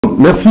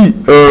Merci.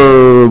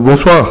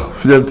 Bonsoir,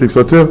 fidèles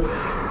téléspectateurs.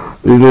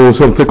 Et nous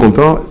sommes très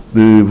contents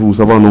de vous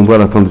avoir nombreux à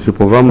l'attente de ce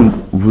programme.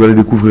 Vous allez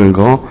découvrir un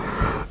grand,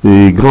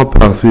 et grand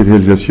par ses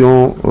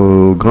réalisations,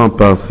 grand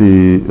par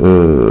ses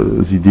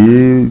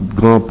idées,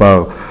 grand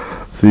par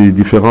ses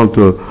différentes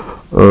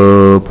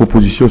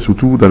propositions,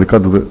 surtout dans le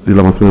cadre de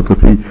l'avancement de notre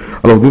pays.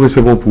 Alors nous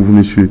recevons pour vous,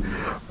 monsieur,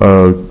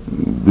 le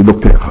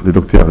docteur.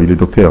 Il est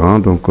docteur, hein,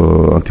 donc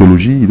en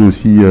théologie. Il est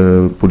aussi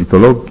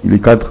politologue. Il est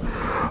cadre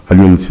à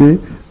l'UNC.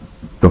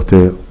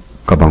 Docteur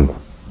Kabangu,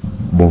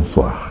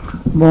 bonsoir.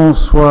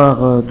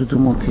 Bonsoir, Doudou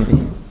Montéry.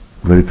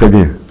 Vous allez très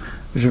bien?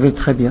 Je vais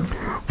très bien.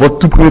 Votre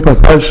tout premier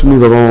passage,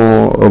 nous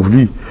avons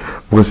voulu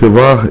vous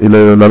recevoir, et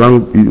la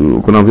langue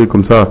qu'on avait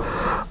comme ça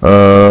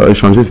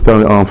échangée, c'était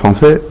en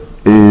français.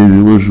 Et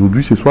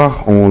aujourd'hui, ce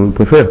soir, on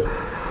préfère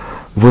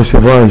vous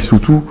recevoir et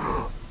surtout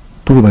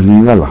tout le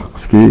Lingala,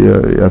 parce qu'il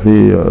y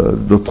avait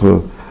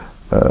d'autres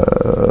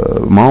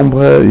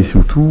membres et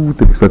surtout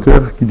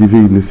téléspectateurs qui devaient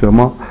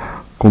nécessairement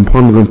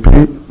comprendre un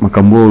peu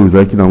Makambo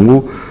Zaki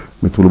Dango,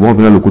 mais tout le monde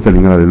vient le côté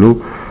Lingala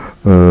Lelo,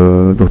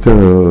 docteur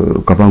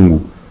Kabangu.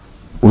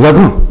 Aux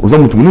agents, aux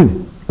amoutoumene.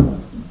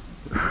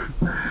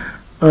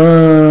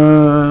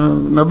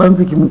 Na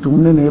banzi ki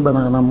mutumene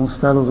bana na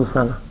musala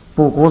ozosala.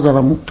 Pour koza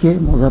la muke,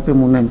 mozape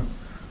munene.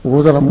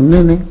 Koza la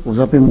munene,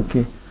 ozape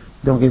muke.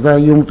 Donc eza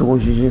yom to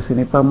juger, ce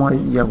n'est pas moi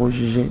qui a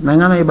juger.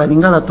 Nangana e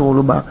balingala to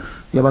loba,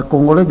 ya ba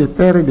congolais de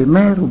père et de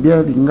mère ou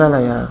bien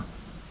lingala ya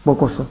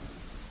bokoso.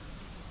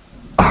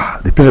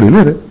 Des pères et des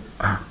mères, hein?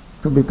 Ah,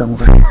 tout bêta mon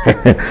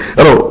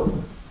Alors,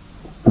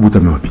 au bout de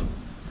ma vie.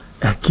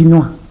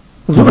 Quinoa.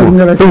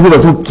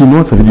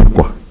 Quinoa, ça veut dire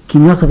quoi?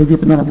 Quinoa, ça veut dire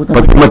pendant la bouteille.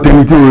 Parce que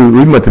maternité,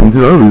 oui, maternité,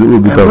 oui,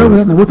 oui,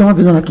 la bouteille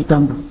pendant la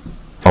Kitambo.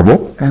 Ah bon?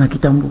 La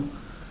Kitambo.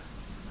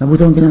 La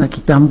bouteille pendant la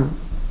Kitambo.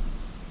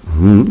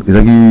 Il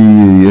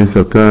y a un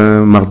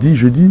certain mardi,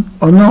 jeudi?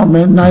 Oh non,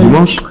 mais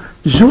dimanche?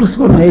 Jour, ce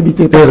qu'on a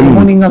évité. Parce que mon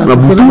ingénieur a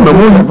fait le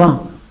babote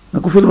avant. On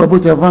a fait le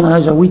babote avant, à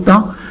l'âge de 8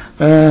 ans.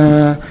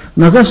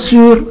 Naza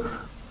sûr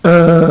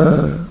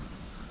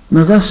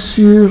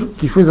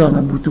qu'il faisait un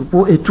aboutou.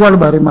 Pour étoile,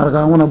 barré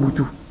marga, on a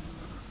boutou.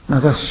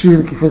 Naza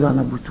sûr qu'il faisait un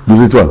aboutou.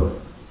 2 étoiles?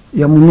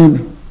 Il y a mon nene.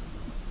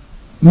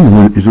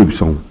 Non, ils ont vu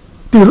ça.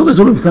 Tu as vu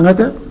ça?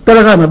 Tu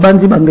as vu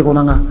bandi bande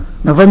konanga.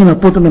 Na vani na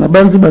poto na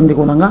banzi bande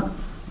konanga.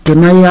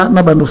 Kenaya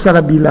na bando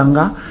sala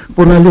bilanga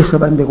pour na laisser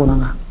bande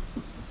konanga.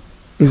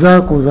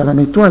 Eza cause la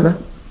étoile.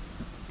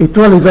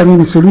 Étoile les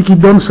amis, celui qui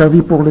donne sa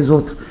vie pour les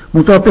autres.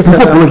 Pourquoi pour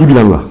qui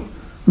bilanga?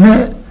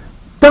 Mais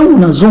tant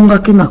qu'on a zonga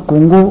qui na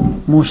Congo,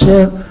 mon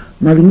cher,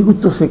 na lingi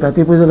to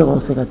sekate pour les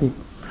sekate.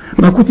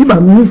 Na kuti ba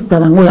ministre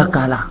lango ya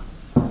kala.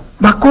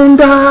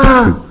 Bakonda.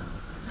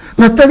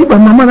 Natali ba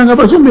mama nanga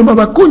bazombe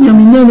ba konya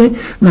minene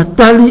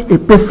Natali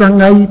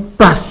epesangai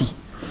pasi.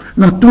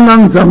 Na tuna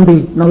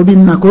nzambe na lobi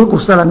na ko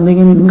sala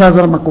ndenge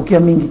ngaza makoki ya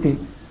mingi te.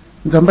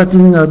 Nzamba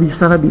tininga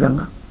bisala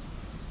bilanga.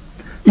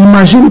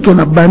 Imagine que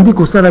na bandi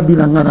ko sala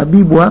bilanga na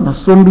bibwa na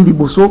sombi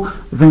liboso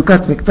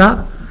 24 hectares.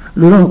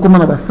 Le long comme on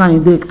a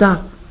 102 hectares.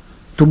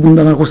 Tout le monde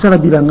a ko sala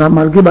bilanga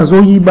malgré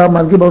bazoyiba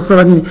malgré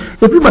basala ni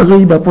et puis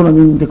bazoyiba pour la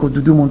mine de ko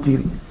Doudou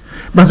Montéry.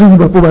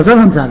 Bazoyiba pour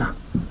bazala nzala.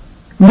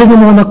 Ndenge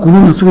mo na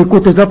kuluna sur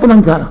côté za pona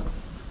nzala.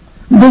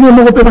 Ndenge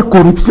mo ko pe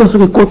corruption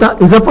sur côté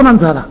za pona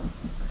nzala.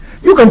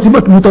 You can see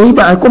but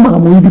mutayiba akoma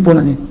moyibi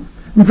pona ni.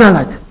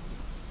 Nzala.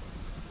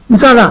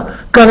 Nzala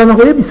kala na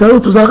ko yebisa yo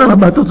tuzaka na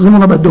bato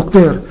tuzomona ba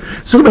docteur.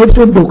 Sur ba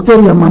yebisa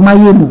docteur ya mama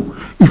yemo.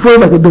 Il faut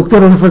que le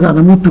docteur ne fasse un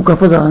moutou,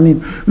 fasse un anime.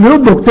 Le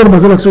docteur,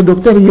 le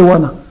docteur, il y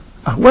a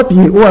ah, wapi,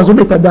 ou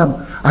azobeta dame,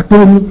 à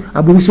Tony,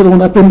 à Borisel, on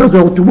appelle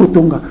Bazo Tubo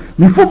Tonga.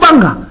 Mais il faut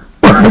banga.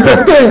 Le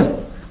docteur,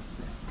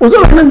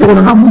 aujourd'hui, on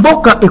a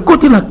mboka et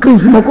côté la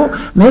crise,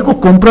 mais il faut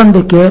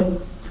comprendre que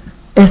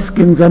est-ce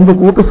que nous avons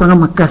beaucoup de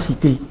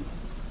makasité,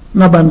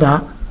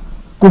 Nabanda,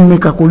 comme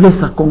Mekakole,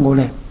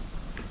 Congolais.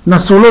 Na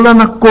solo la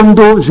na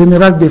kondo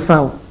général de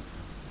FAO.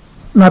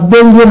 Na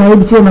bengue na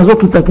ebisi na zo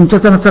kita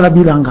Kinshasa na sala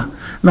bilanga.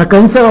 Na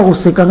kanisa ko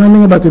sekanga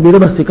ndenge bato bele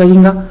ba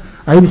sekainga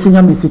ayebisi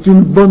mais c'est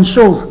une bonne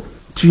chose.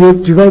 Tu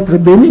vas être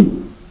béni.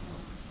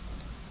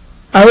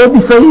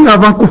 Ayebisa inga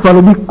avant ko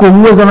falobi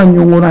Congo za na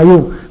nyongo na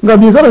yo.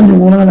 Ngabi za na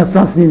nyongo na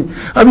sens nini.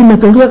 Abi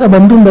metongia ka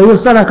bandunda yo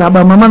sala ka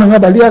ba mama na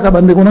balia ka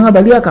bandeko na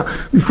balia ka.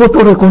 Il faut te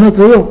reconnaître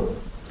yo.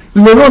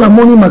 Lelo na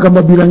moni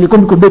makamba bilanga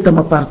comme ko beta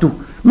ma partout.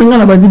 Menga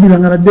na bandi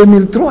bilanga na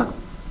 2003.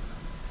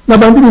 La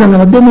bandit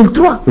en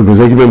 2003. Vous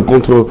avez même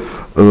contre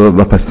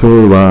le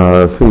pasteur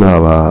va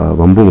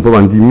bon pas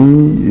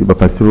bandimi, le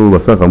pasteur va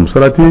faire comme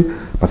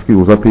parce que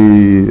vous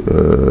avez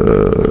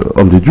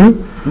homme de Dieu.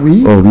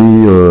 Oui.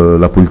 Hormis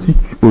la politique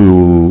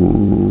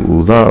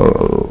au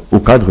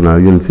cadre dans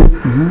l'UNC.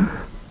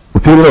 Au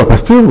terme le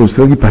pasteur,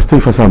 c'est le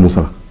pasteur face à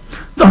Moussa.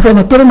 Enfin,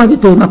 na tellement dit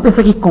on appelle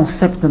ça qui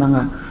concept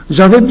nanga.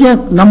 J'avais bien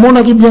na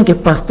monaki bien que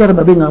pasteur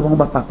babé na bon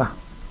papa.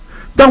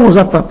 Tant aux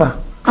papa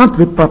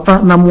entre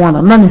papa na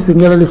mwana nani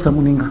sengela le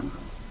samuninga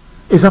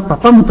et ça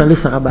papa mutale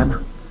sarabana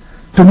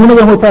tout le monde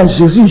va pas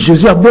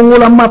Jésus a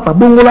bongola mapa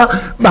bongola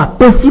ba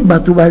pesi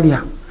batu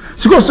balia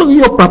Si vous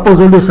yo papa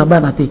ozole sa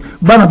bana te,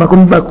 bana ba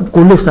comme ba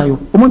kolesa yo.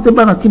 Au moins te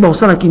bana ti ba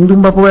osala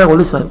kindumba po ya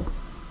kolesa yo.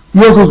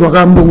 Yo zo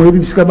zwa mbongo yebi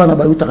bisika bana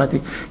ba yutaka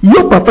te.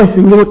 Yo papa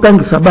sengelo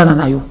tangi sa bana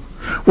na yo.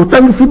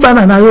 Otangi si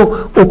bana na yo,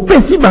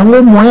 opesi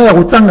bango moyen ya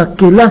kotanga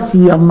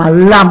kelasi ya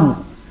malamu.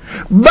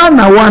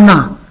 Bana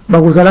wana ba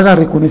kozalaka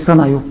reconnaissant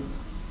na yo.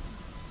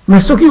 Mais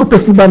soki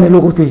opesi bana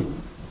eloko te.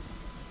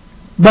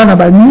 Bana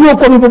ba nyo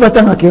ko po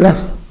batanga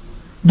kelasi.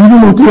 Dulu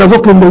monti azo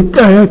kende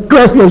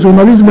classe ya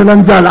journalisme na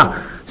nzala.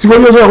 Si vous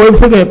avez dit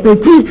que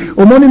petit,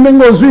 au moins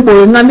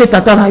vous avez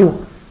tata na yo.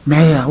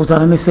 Mais vous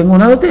avez sengo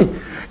na yote.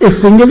 Et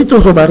sengeli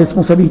tozo ba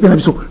responsabilité na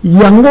biso.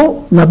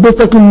 Yango na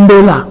beta ki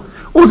mbela.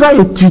 Vous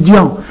avez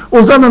étudiant,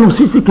 vous avez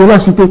aussi que là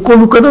c'était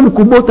kolukana ni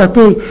kubota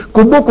te,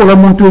 koboko la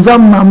montueza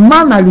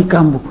mama na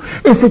likambo.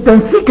 Et c'est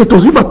ainsi que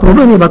tozo ba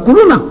problème ba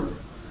kuluna.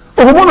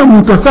 Au moment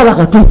montu sala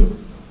kate.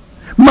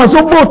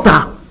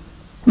 Mazobota.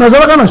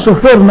 Nazalaka na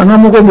chauffeur na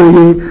ngamoko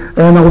boye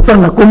na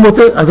kotanga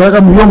kombote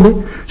azalaka muyombe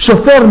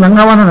chauffeur na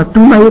ngawana na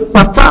tuna ye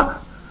papa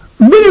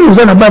mbili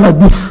nous na bana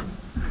 10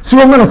 si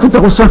on a foutu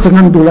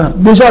 $150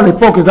 déjà à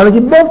l'époque ils allaient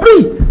bon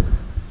prix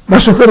ba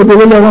chauffeur de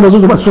belé avant les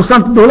autres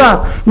 $60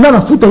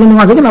 na foutu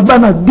na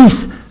bana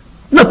 10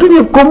 na tuni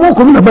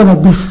comment na bana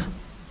 10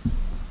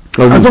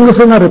 azonga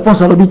fait une réponse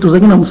à l'obit tous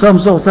na musa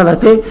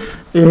salate et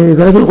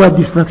ils allaient quoi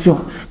distraction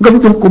ngabi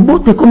to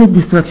kombote comme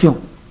distraction.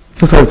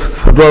 Ça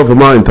doit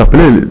vraiment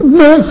interpeller.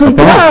 Mais c'est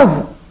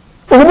grave.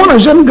 Au moment où un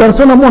jeune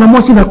garçon,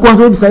 moi, si la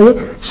cause, ça y est,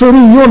 chérie,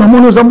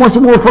 moi, si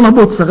moi, fond,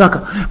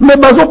 mais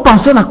bazo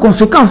penser à la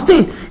conséquence.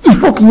 Il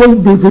faut qu'il y ait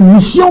des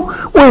émissions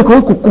où il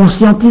faut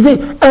conscientiser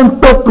un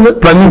peuple.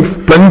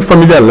 Planning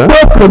familial.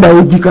 Peuple, bah,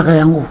 éduquer.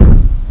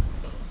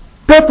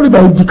 Peuple, bah,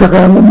 éduquer.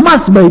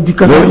 Masse, bah,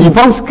 éduquer. Il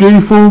pense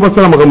qu'il faut passer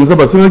à la maramouza,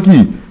 bah, c'est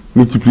qui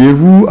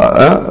multipliez-vous,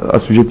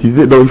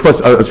 assujettiser. Donc, il faut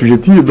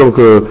assujettir, donc,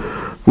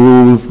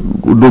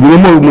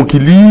 dominer mon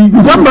kili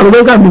nzamba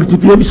roga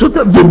multiplier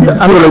bisota dominer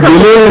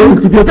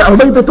multiplier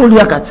abai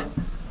petolia kat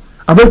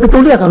abai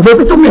petolia kat abai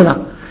petomela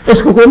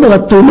est-ce que comme la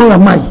tono la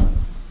mai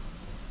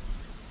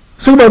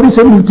so ba bi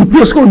se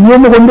multiplier ce que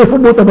yomo gonde fo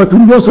bota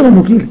batunyo so na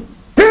mukili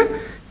te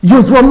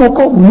yo zo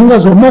moko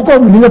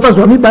muninga pas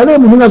zo mi bale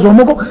muninga zo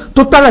moko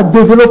total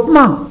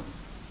développement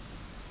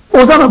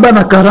ozana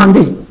bana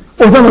 40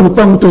 ozana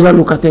lupango toza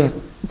locataire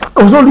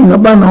ozolinga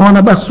bana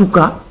wana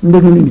basuka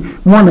ndenge nini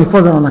mwana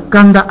ifoza na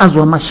kanda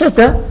azwa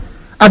machete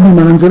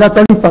abima na nzela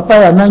tali papa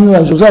ya nanyo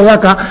ya Josa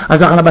yaka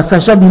azaka na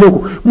basasha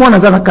biloko mwana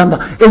za na kanda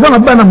ezana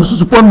bana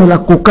mususu po mela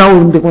kokao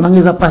ndeko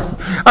nangeza pasi.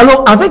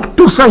 Alors avec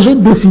tout ça j'ai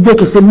décidé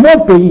que c'est mon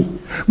pays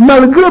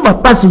malgré ma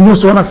passe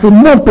c'est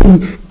mon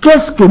pays.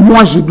 Qu'est-ce que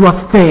moi je dois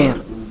faire?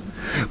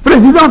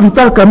 Président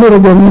Vital Kamerhe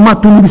dernièrement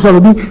tout le monde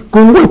dit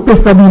Congo et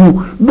pesa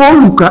bino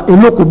boluka et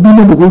loko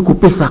bino boko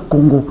pesa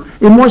Congo.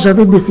 Et moi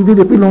j'avais décidé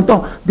depuis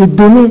longtemps de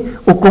donner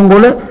aux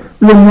Congolais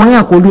les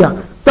moyens qu'on lui a.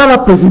 T'as la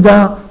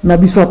président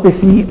Nabiso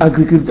apesi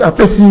agriculture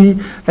apesi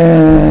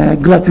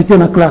gratuité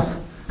dans la classe.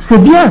 C'est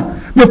bien.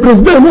 Le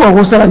président moi a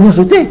reçu la news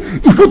sauté.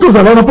 Il faut tous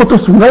aller dans poto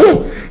sungaye.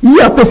 Il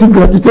y a apesi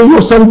gratuité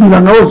yo sali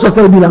bilanga yo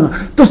sali bilanga.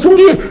 To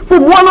sungiye pour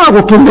moi na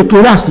ko kende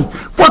kelasi.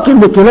 Pour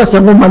kende kelasi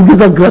ngo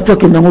mandiza gratuit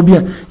kende ngo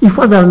bien. Il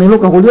faut aller nelo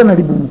Congolais na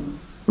libumu.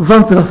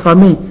 Ventre la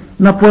famille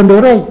na point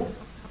d'oreille.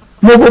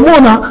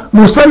 Mobomona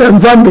musala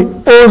nzambe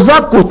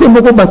oza côté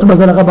moko batu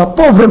bazalaka ba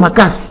pauvre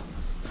makasi.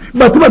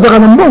 Batu bazalaka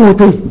na mbongo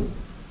te.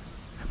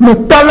 Mais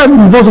pas la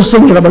niveau de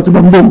seigneur la batu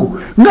bambongo.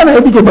 Ngana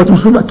yebi ke batu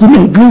suba ki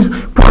na église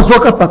pour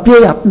azoka papier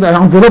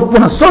ya enveloppe pour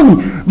na soni.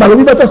 Ba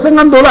lobi bata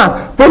 $50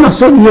 pour na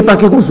soni ye pa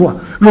ke kozwa.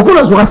 Loko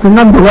la zora $50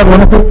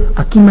 wana pe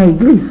akima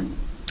église.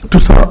 Tout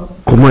ça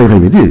comment y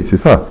remédier, c'est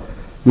ça.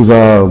 Nous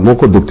avons mon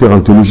docteur en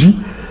théologie.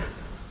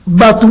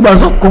 Batu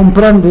bazo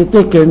comprendre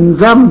que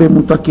nzambe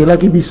mutu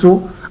akelaki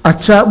biso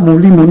acha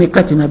molimo ne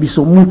kati na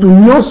biso mutu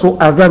nyonso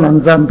aza na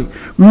nzambe.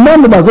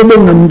 Même bazo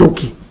benga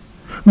ndoki.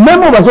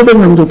 Même bazo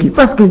benga ndoki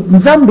parce que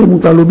nzambe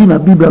mutu alobi na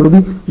Bible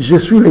alobi je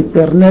suis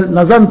l'Éternel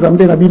naza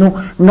nzambe na bino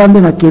ngambe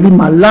na keli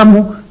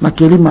malamu na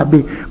keli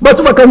mabe.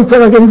 Batu bakanisa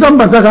ka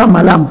nzambe azaka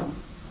malamu.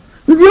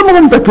 Ndiye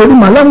mo mutu keli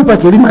malamu pa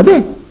keli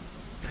mabe.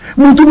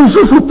 Mutu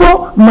mususu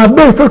po mabe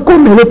fait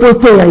comme le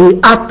pote ya ye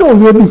ato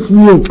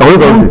yebisiye.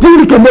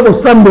 Ntili ke mboko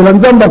sambe la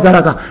nzamba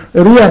zaraka.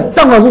 Rien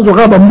tango azozo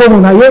ka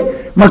mbongo na ye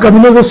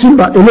makabino zo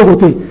simba eloko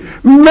te.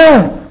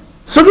 Mais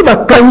soki ba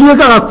kangiye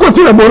ka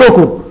koti la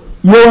boloko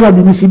yo wana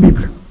bimisi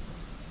Bible.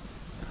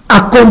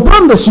 A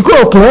comprendre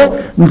siko ke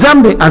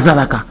nzambe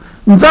azalaka.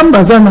 Nzamba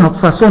azana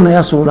façon na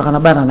ya sola kana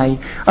bana na ye.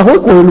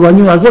 Ako ko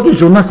elwanyo azoki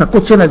Jonas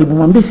akoti na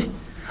libumambisi.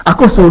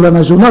 Ako sola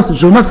na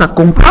Jonas a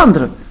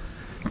comprendre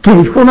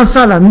qu'il faut na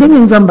sala ndenge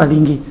nzamba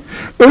lingi.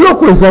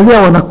 Eloko ezali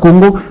awa na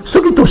Congo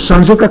soki to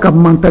changer kaka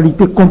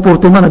mentalité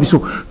comportement na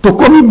biso to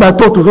komi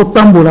bato tozo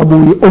tambola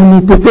boye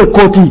onité te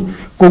koti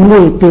Congo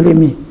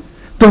etelemi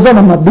toza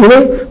na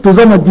mabele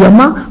toza na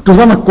diamant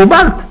toza na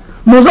cobalt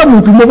moza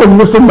mutu moko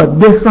ngo somba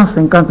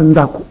 250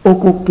 ndako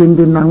oko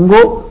kende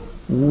nango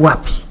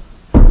wapi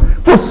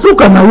po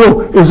suka na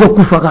yo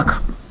ezokufa kaka.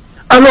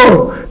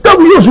 Alors tant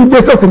que yo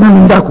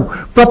 250 ndako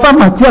papa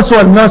Mathias o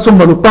alinga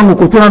somba lopango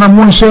kotona na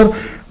moins cher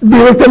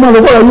directement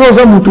lokola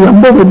yoza mutu ya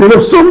mbongo de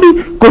sombi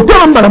côté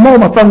ambala mo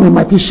mapango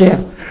mati cher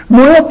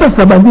moyo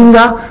pesa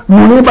bandinga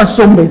moyo ba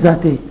sombe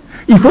zate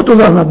il faut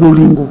toza na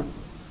bolingo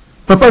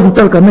papa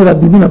Vital Kamera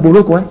bibi na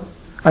boloko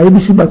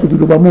ayebisi bato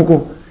liloba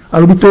moko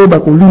alobi toyeba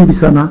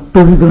kolimbisana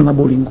to vivre na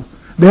bolingo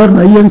d'ailleurs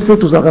na INC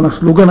tozalaka na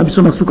slogan na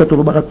biso na suka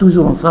tolobaka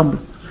toujours ensemble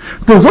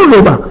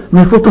tozoloba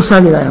mais il faut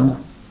tosalela yango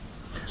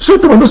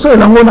surtout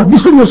bandosalela yango na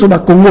biso nyonso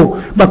bakongo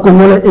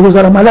bakongole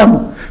ekozala malamu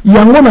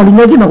yango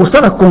nalingaki na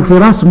kosala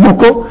conférence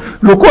moko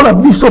lokola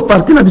biso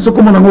parti na biso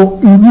komona yango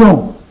union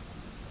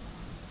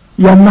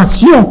ya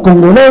nation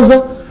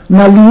congolaise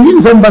nalingi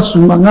nzambe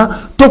asunganga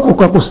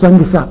tokoka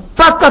kosangisa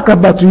pa kaka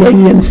bato ya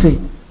INC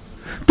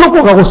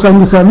tokoka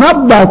kosangisa na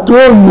bato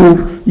oyo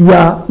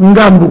ya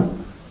ngambu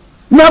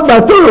na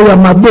bato oyo ya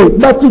mabe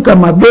batika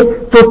mabe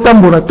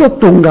totambola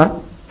totonga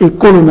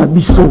ekolo na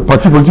biso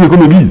parti politique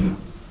comme église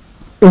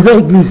eza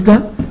église te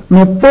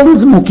mais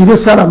ponzi mokili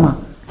esalama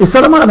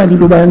esalamaka na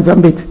liloba ya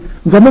nzambe te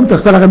nzambe moto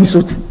asalaka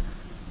biso te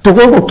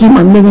tokoki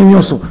kokima ndenge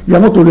nyonso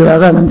yango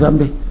tolelaka na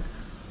nzambe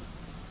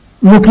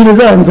mokili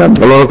eza ya nzambe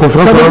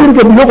ça veut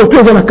dire que biloko to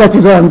eza na kati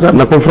eza ya nzambe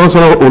na conférence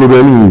wana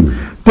oloba nini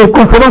te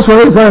conférence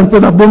wana eza mpe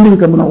na bombi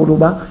likambo na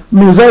koloba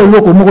mais eza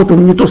eloko moko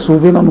tolingi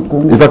tosauve na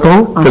Congo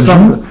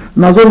ensemble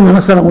nazolinga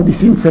nasala yango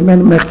d'ici une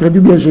semaine mercredi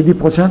bien jeudi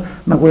prochain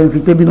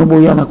nakoinvite bino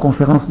boya na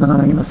conférence nanga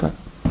nangi nasala.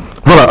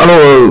 Voilà,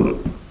 alors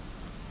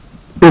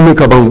Aime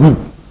Kabangu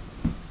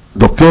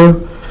docteur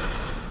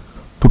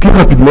toki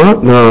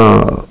rapidement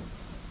na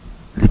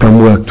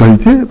likambo ya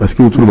actualité parce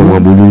que tout le moment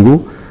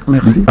bolingo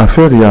merci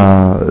affaire il y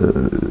a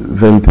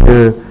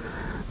 21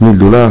 000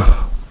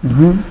 dollars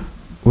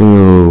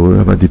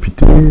aba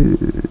député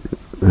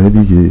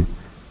nayebi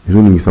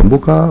ezoningisa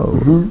mboka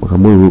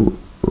makambo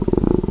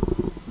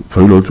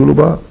Fayulu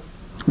Otuluba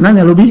nani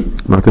alobi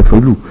Martin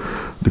Fayulu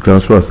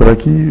déclaration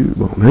asalaki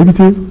bon nayebi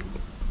te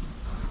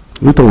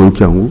ntango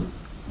yoki yango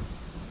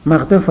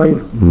Martin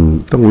Fayulu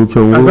ntango yoki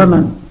yango aza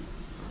nani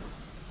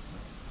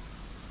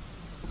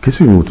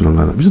question ni motu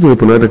nangana biso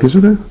torépondre à la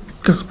question te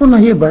kasi mpo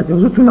nayeba te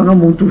ozotunanga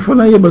muntu il faut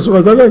nayeba soki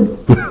aza nani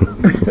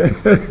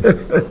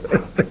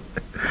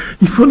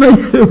il faut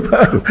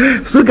nayeba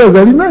soki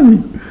azali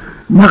nani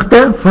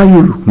Martin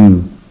Fayulu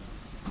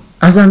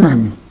aza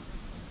nani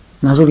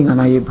nazolinga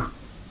nayeba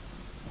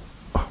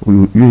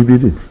yoyebi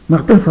te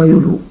Martin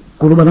Fayulu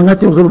koloba nanga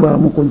te ozoloba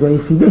mokonzi ya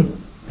eside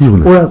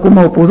oyo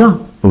akoma opposant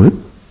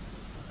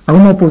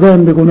akoma opposant ya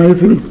ndeko na ye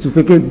Félix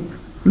Tshisekedi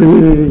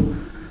le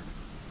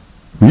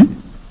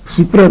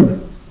suprême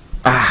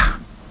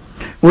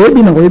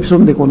oyebi na koyebi so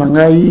ndeko na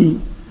ngai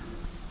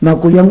na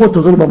yango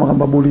tozoloba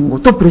makambo ya bolingo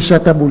to prêche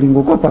ata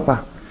bolingo ko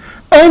papa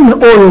haine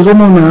oyo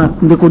ozomona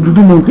ndeko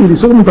Dudu Montili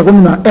soki moto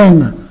akomi na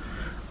haine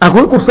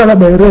akoki kosala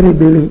baerreur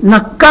ebele na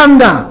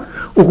kanda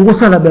okoki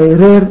kosala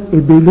baerreur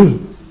ebele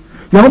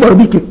yango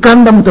balobi ke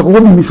kanda moto akoki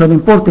komimisa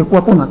n'importe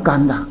quoi mpo na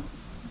kanda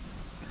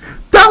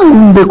ntango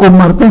ndeko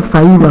Martin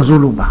Fayulu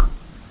azoloba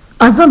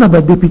aza na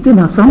badepute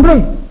na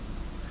assemblée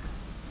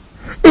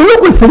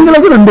eloko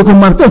esengelaki na ndeko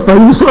Martin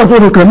Fayulu soki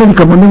azoreklame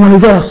likambo ndenge wana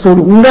eza ya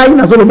solo ngai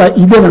nazoloba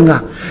ide na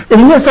nga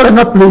elingi esala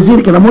nga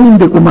plaisir ke namoni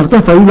ndeko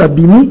Martin Fayulu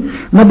abimi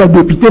na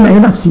badepute na ye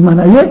na nsima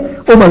na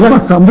ye oyo baza na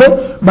assemblée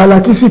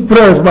balakisi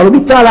preuve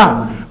balobi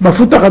tala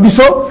bafutaka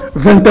biso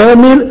 21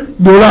 000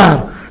 dollars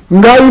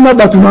ngai na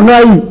bato na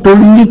ngai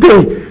tolingi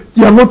te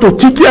yango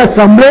totiki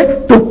assemblée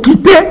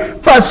tokite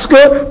parce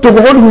que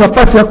tokokolinga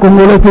mpasi ya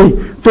congolais te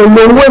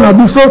tolongwe na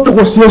biso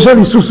tokosiége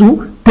lisusu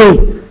te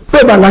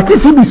mpe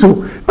balakisi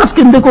biso parce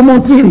que ndeko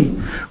Montili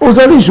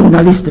ozali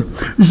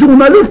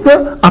journaliste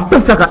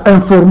apesaka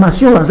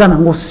information aza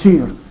nango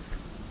sûr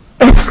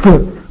est-ce que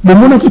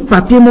bomonaki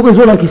papier moko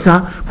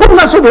ezolakisa mpo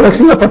nga soki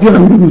olakisi nga papier na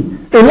ndini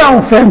et là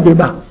on fait un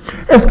débat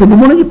est-ce que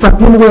bomonaki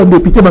papier moko ya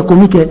député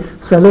bakomi ke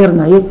salaire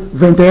na ye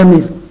 21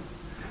 000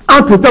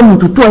 entre temps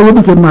mutu to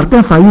ayebi ke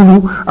Martin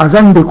Fayulu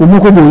aza ndeko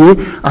moko boye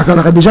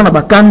azalaka déjà na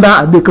bakanda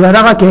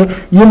adéclaraka ke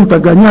ye mutu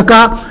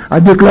aganyaka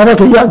adéclara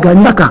ke ye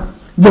aganyaka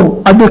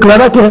bon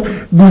adéclara ke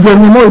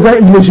gouvernement eza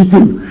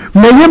illégitime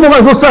mais ye moko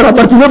azosala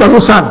bato nde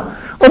bazosala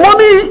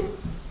omoni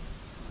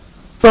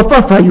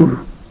papa Fayulu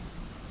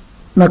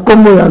na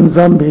kombo ya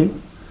nzambe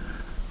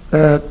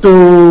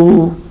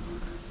to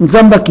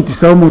nzambe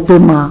akitisa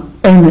motema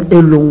haine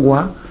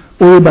elongwa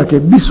oyebake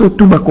biso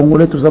tu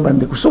bakongolais toza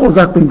bandeko soki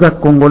oza mpenza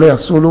congolais ya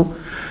solo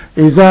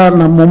eza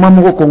na moment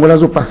moko congolais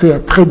azopase ya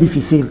très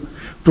difficile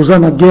toza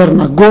na guerre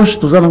na gauche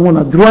toza nango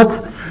na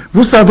droite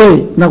vous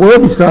savez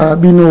nakoyebisa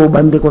bino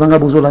bandeko nanga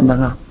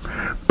bozolandanga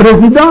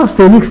président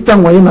Félix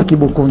ntango ayemaki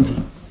bokonzi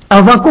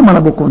avant koma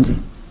na bokonzi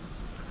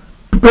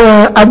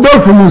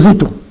Adolphe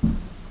Muzito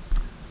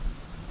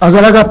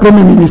azalaka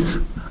premier ministre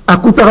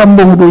akutaka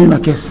mbongo boye na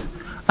kese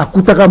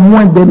akutaka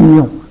moins d'1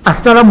 million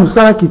asala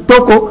musala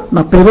kitoko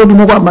na période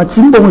moko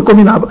amati mbongo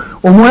ekomi na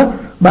au moins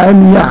ba 1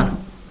 milliard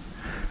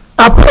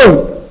après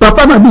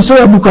papa na biso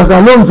ya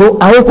bukaka lonzo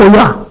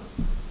ayekoya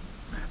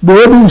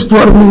boyebi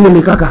histoire mingi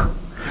elekaka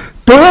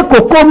toye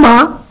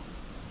kokoma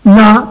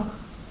na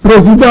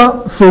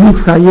président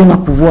Félix aye na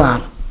pouvoir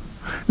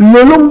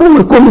lelo mbongo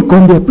ekomi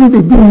combien plus de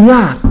 10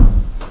 milliards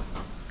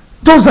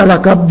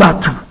tozalaka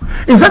batu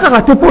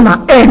ezaka te pona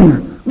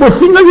haine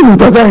bosingaki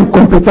moto aza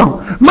incompétent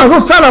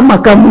mazosala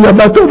makambo ya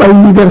bato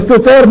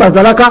bauniversitaire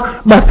bazalaka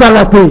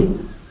basala te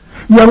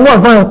yango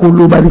avant ya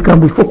koloba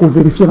likambo il faut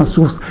kovérifier na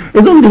source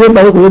ezondire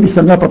baye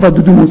koyebisanga papa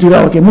Dudu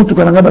Montira oke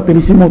mutuka nanga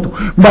bapelisi moto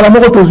mbala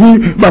moko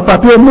tozwi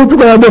bapapier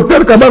mutuka ya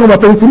docteur Kabangu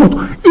bapelisi moto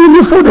il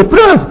nous faut des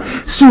preuves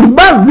sur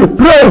base de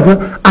preuves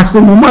à ce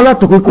moment là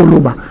tokoki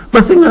koloba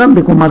basengaka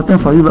ndeko Martin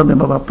Fayulu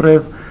bamemba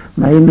bapreuve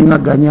na ye ndenge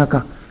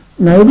aganyaka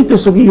nayebi te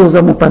soki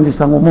yoza mopanzi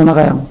sango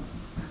omonaka yango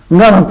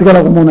nga na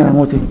tikala komona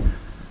yango te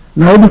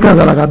nayebi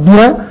kazalaka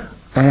bien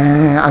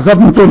azab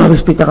moto na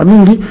respectaka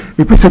mingi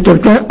et puis c'est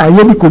quelqu'un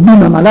ayebi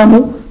kobina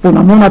malamu pour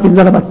na mona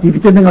penza la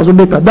activité ndenge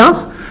azobeta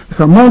danse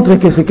ça montre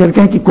que c'est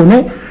quelqu'un qui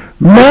connaît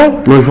mais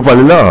non il faut pas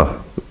aller là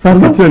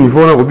pardon il faut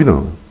aller robina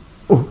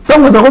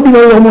tant que ça robina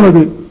yo mona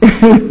te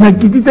na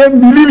kitite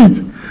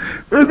limite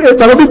et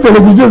ta robine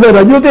télévision et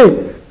radio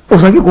te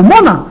osaki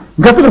komona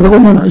ngapi na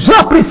komona j'ai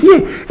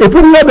apprécié et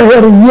pour moi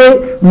d'ailleurs yé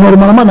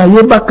normalement na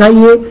yeba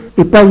kaye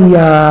et pas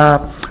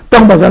ya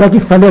tant bazala qui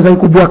fallait azali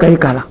ko boaka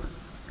ekala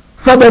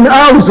Faben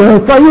House,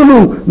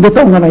 Fayulu, de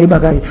Tongana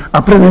Ibagaï.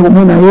 Après,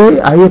 on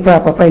a eu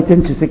papa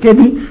Etienne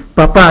Tshisekedi,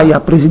 papa, il y a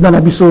président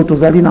Nabiso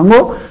Tozali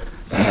Nango,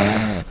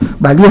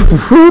 Balie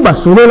Foufou,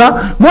 Basolo là.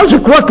 Moi, je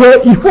crois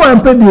qu'il faut un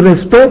peu du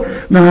respect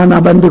dans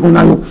la bande de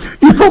Gonayo.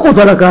 Il faut qu'on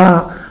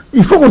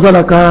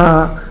ait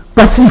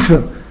passif.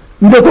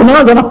 Mais qu'on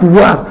a un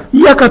pouvoir.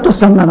 Il y a 14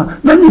 sangana.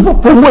 Dans le niveau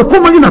pour moi,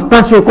 comment il a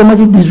passé, comment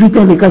il 18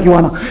 ans les cas qui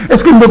ont.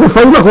 Est-ce qu'il ne faut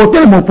pas y avoir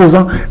mon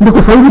opposant? Il ne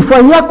faut pas y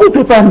avoir tout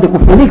le temps de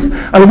Félix.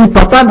 Alors,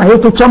 papa n'a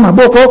été chama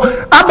boko.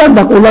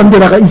 Abanda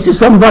Kolandela. Ici,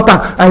 ça ne va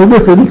pas à aider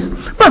Félix.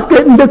 Parce que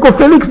Ndeko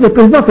Félix, le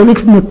président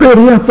Félix, ne peut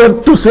rien faire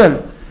tout seul.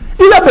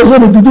 Il a besoin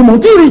de Dudu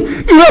Montiri.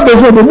 Il a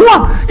besoin de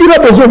moi. Il a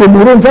besoin de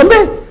Moron Jambe.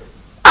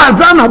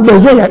 Azan a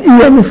besoin de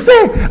l'INC.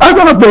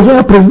 Azan a besoin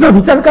du président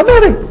Vital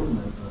Kamerhe.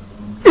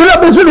 Il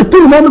a besoin de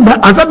tout le monde, mais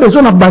il a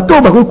besoin d'un bateau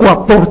pour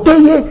apporter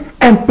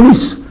un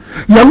plus.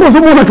 Il y a un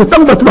moment que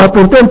tant que tu vas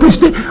apporter un plus,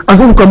 il y a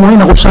un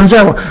moyen de changer,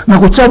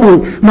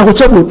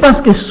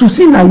 parce que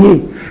souci n'a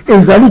y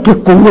est, que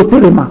Congo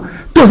tellement.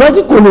 Tous as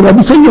dit qu'on est là,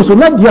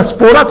 la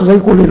diaspora, tous as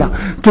dit qu'on est là,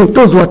 que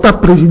tous as ta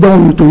président,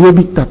 tu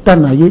yebi tata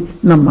naye,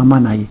 na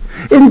maman naye.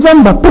 Et nous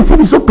avons passé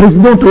le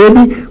président, tu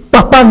yebi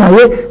papa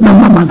naye, na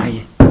maman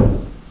naye.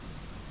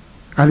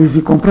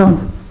 Allez-y comprendre.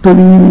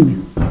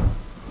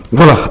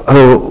 Voilà,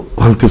 alors,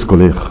 rentrée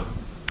scolaire.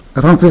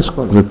 Rentrée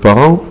scolaire. Vous êtes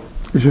parent?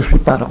 Je suis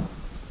parent.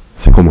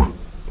 C'est comment?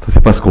 Ça se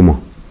passe comment?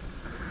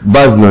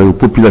 Base dans la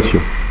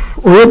population.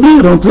 Aujourd'hui,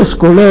 rentrée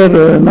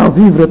scolaire, na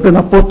vivre pe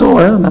na poto,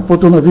 na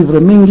poto na vivre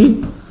mingi.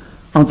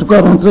 En tout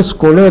cas, rentrée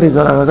scolaire, ils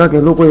ont que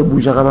l'eau est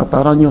bougé à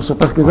parents,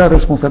 parce que c'est la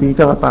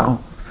responsabilité des parents.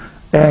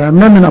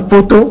 Même na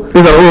poto.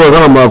 Et là, il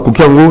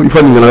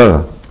faut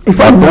il faut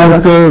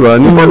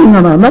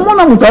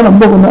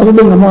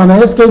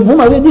est-ce que vous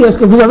m'avez dit, est-ce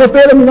que vous avez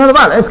payé le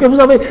minerval? Est-ce que vous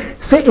avez...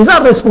 C'est la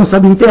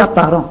responsabilité à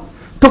parents.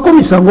 Tout comme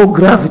ils sont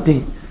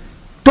gravité.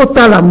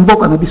 Total à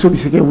mboka na biso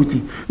biseke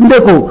wuti.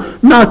 Ndeko,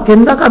 na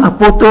kendaka na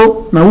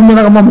poto, na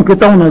umena kama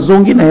mketa na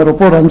zongi na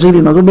aéroport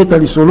Anjili, na zobeta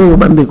lisolo yo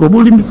bandeko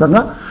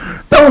bolimbisanga.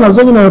 Ta na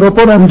zongi na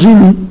aéroport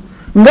Anjili,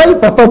 ngai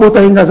papa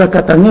bota inga za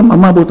katange,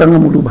 mama bota nga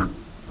muluba.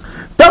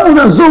 Ta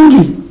na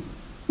zongi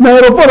na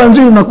aéroport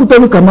Anjili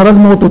nakutani camarade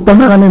moto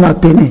tangana na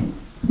tene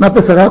na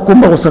pesaka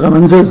komba kosaka na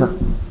nzeza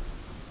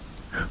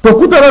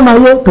tokutana na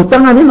ye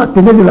totangana na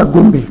tene de la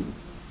Gombe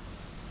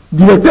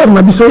directeur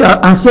na biso ya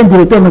ancien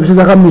directeur na biso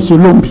zaka monsieur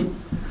Lombi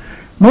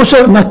mon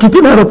cher na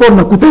kiti na aéroport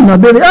na kutani na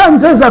bele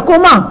nzeza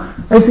comment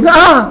esika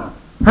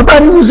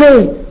habari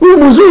mzee huyu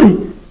mzuri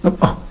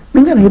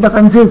minga na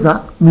yebaka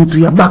nzeza mtu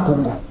ya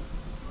Bakongo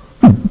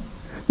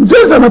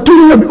nzeza na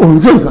tuli ya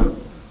nzeza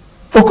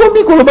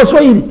okomi ko ba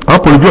Swahili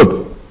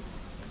polyglotte.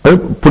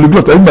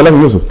 Polyglotte, aïe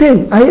balang yoso.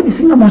 Te, aïe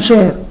bisinga mon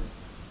cher.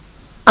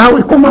 Ah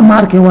oui, comment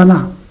marque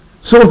wana?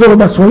 Sozo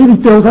ba Swahili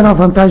te aux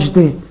avantages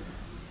te.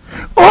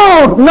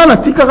 Or, nana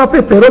tika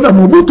kape période à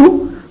Mobutu,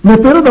 mais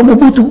période à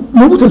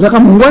Mobutu zaka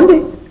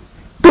mungwande.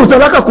 Tous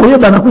zaka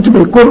koyeba na kutu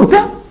be kolote.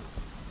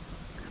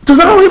 Tous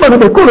zaka koyeba na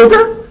be kolote.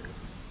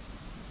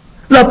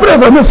 La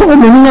preuve, mais soko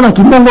meninga na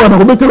kimongo na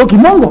kobetelo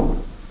kimongo.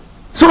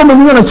 Soko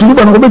meninga na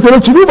chiluba na kobetelo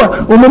chiluba,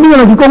 o meninga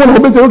na kikongo na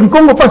kobetelo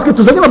kikongo parce que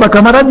tous zaka na ba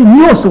camarade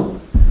nyoso.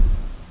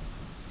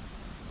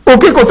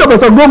 Ok, quand tu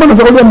as Goma,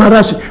 nous avons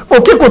Marachi.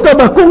 Ok, quand tu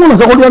as Congo,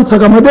 nous avons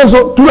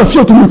Sagamadezo, tout la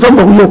fiole, tout le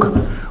monde Yoka.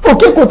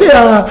 Ok, côté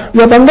il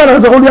y a Bangala,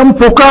 nous avons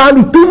Poka,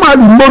 tout mal,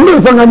 Mono,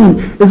 Zangani,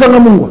 et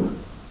Zangamungwa.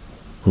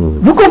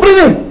 Vous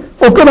comprenez?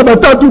 Ok, on a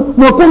battu,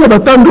 nous avons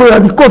battu, il y a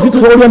du coffee, tout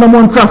le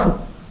monde Safu.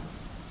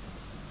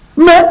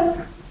 Mais,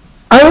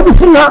 à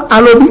l'Obisinga, à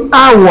l'Obi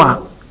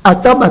Awa, à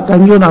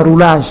Tabakanyo, na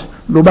roulage,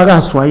 le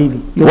bagage Swahili.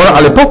 Voilà,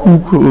 à l'époque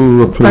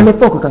ou à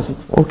l'époque,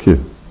 Kassiti. Ok.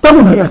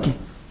 Tamunayaki.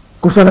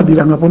 Kosa la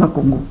bilanga pona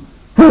Congo.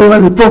 À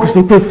l'époque,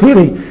 c'était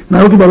serré.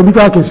 Naoki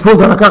balobika que c'est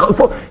faux à la carte.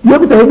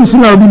 Yobi ta yobi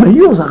sina obi mais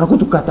yo zaka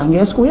kutu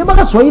katanga. Est-ce que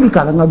yaba Swahili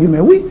kalanga bi mais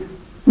oui.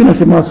 Mina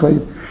c'est moi Swahili.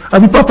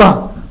 Abi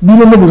papa,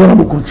 bino mo bozana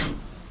bokonti.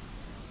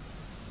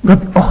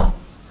 Ngapi oh.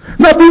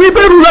 Na bibi pe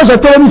roulage à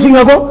télé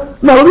singa ko.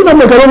 na lobi na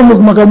mekalo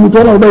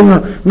makamuto na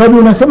obenga ngabi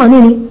unasema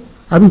nini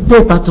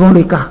habite patron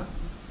le cas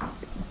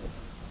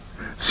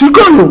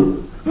sikoyo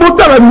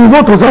botala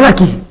niveau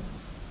tozalaki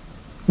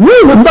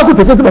oui ndako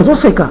peut-être bazo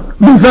seka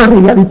mais en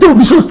réalité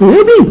obiso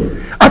stoyebi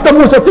ata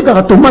mo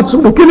satika tomate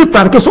sur le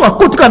parquet so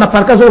akotika na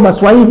parquet zo ba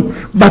swahili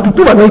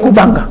batutu bazali ko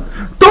banga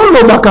ton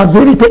lobaka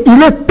vérité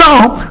il est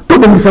temps to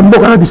bongisa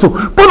mboka na biso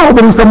pona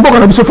bongisa mboka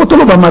na biso foto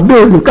loba mabe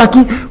le kaki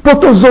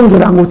poto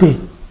zongela ngote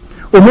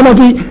au moment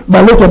qui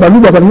baleka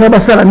baluba balinga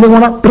basala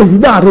ndengona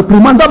président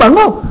réprimanda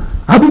bango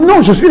ah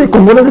non je suis le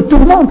Congolais de tout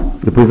le monde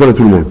le président de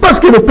tout le monde parce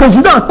que le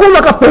président comme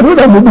la période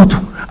à Mobutu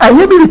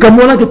ayebi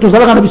likamona que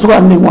tozalaka na biso ka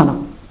ndengona.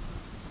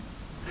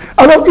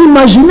 Alors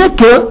imaginez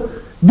que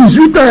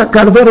 18 ans à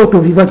calvaire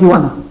auto-vivant qui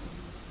wana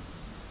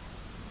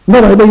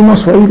non ba ba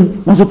swahili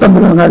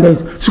mazotambola na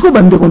l'aise siko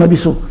bande ko na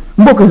biso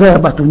mboka za ya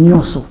bato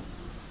nyonso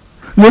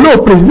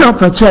lelo président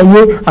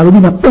Fachaye alobi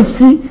na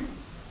pesi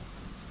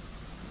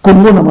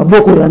Congo na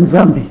maboko ya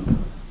Nzambe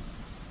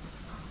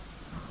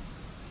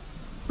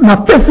na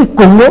pesi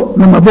Congo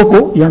na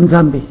maboko ya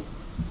Nzambe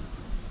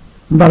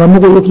mbala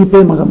moko yoki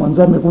pe makambo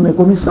Nzambe kuna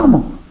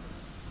ekomisamo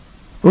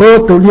o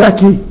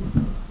toliaki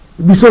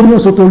biso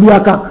nyonso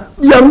toliaka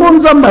yango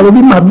Nzambe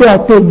alobi mabe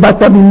ate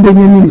bata ndenge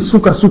nini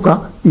suka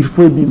il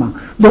faut ebima.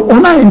 Donc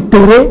on a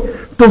intérêt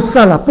tout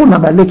ça là pour na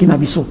baleki na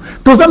biso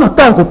tout ça na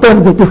temps ko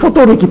perdre des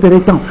photos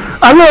récupérer temps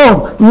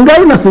alors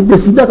ngai na se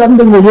décider quand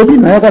ndenge yebi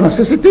na yaka na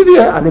CCTV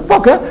à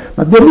l'époque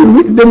en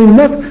 2008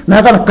 2009 na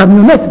yaka na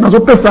camionnette na zo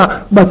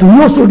pesa batu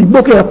nyonso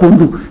liboke ya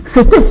pondu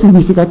c'était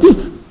significatif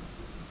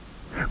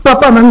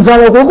papa na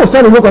nzala ko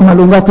sala yo ka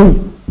malonga te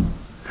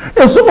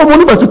et ce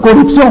moment batu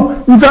corruption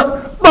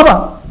nza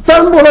baba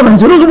tambola na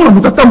nzelo zo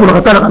mona tambola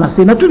katala na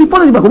sena tu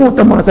lipola ni ba ko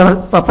tambola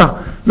papa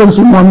donc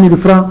sur 1000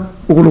 francs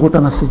au ko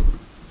tanga se.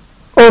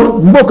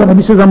 Or, mboka na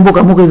biso za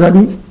mboka moko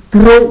ezali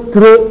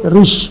très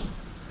riche.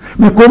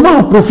 Mais comment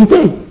en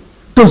profiter?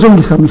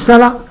 Tozongisa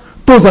misala,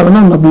 tozala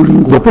na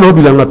bolingo. Pour le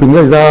bilan la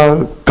pinga est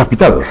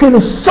capital. C'est le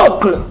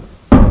socle.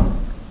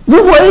 Vous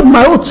voyez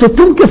Mao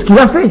Tse-tung qu'est-ce qu'il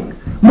a fait?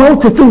 Mao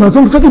Tse-tung na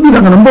zongi saki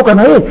bilan na mboka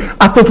na ye,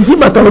 apekisi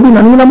batalobi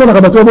na nina mona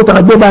ka bato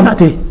bota débat na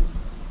te.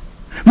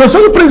 Mais ce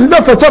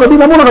président Facha lobi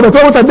na mona ka bato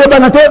bota débat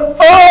na te.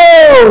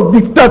 Oh,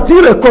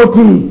 dictature et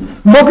koti.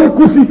 Mboka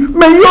kufi,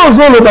 mais yo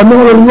zo lo ba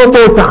mona lo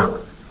bota.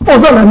 Et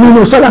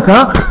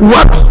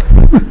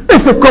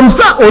c'est comme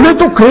ça, on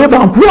est créé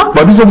d'emploi.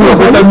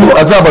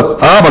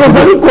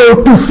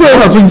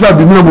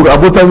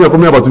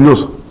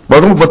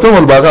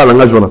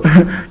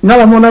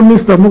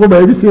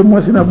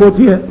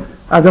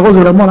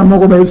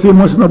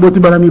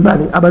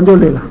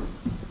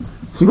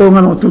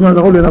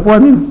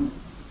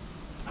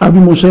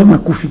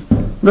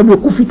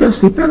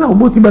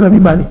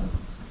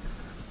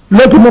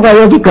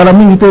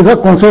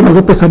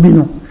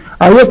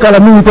 Aye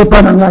calamité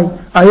pas nangai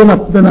aye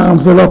na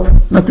enveloppe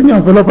na tuni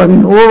enveloppe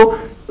ani o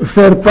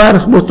faire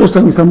part bosto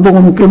sangi sambongo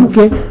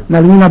muke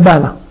na lina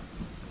bala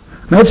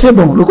na c'est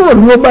bon le ko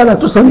lino bala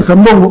to sangi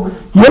sambongo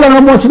yela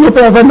na mo sinyo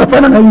pa vanda pa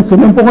na ngai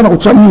semaine poko na ko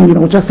cha mingi na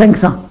ko cha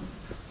 500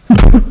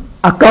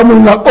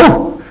 akamu na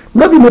oh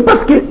ngabi mais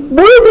parce que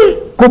boyebi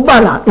ko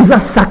bala eza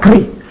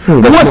sacré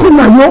moi c'est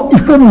na yo il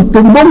faut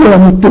mutombongo la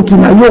mitoki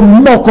na yo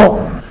moko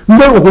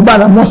ndeko ko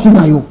bala mo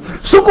sina yo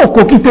soko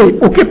kokite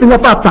okepela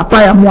pa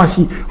papa ya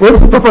mwasi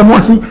oyesi papa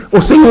mwasi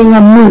osenga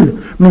 1000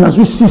 mais na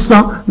 600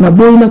 na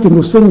boyina ke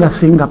no senga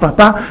senga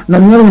papa na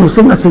nyala no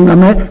senga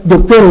mais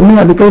docteur omi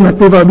alekay na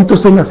teva bito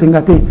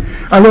senga te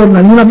alors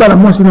na nina bala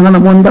mwasi na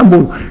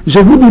mwandambo je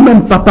vous dis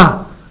même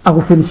papa a vous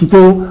féliciter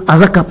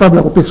aza capable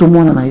a kopesa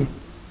mwana na ye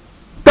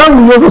tant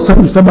yozo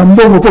sangisa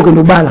bambongo po ke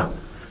no bala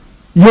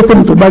yote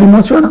mtobali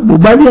mwasiona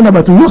bobali na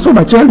batu nyonso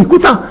bacha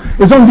likuta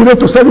ils ont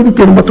direct au salaire dit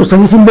que nous bato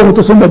sangisi mbongo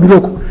to somba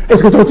biloko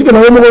est-ce que tu tika na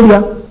yo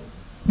molia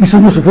biso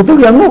nyonso photo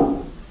yango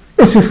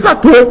et c'est ça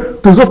que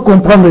tous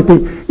comprendre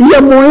était il y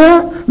a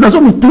moyen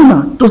nazo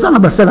mituna tozana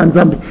basala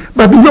nzambe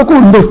ba biloko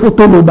ndo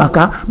photo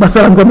lobaka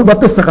basala nzambe ba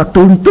pesa ka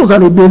toli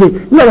tozala belé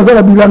na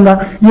bazala bilanga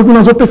yeko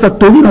nazo pesa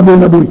toli na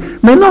bona boy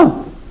mais non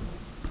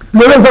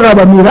le zaka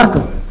ba miracle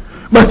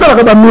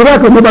basala ka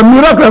miracle mais ba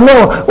miracle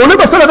ngo on est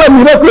basala ka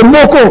miracle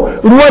moko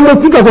rwanda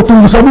tika ko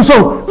tungisa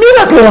biso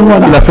miracle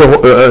ngo il a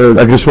fait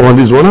agression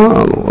en zona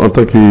en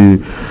tant que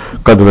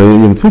cadre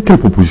c'est quelle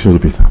proposition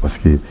de ça parce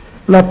que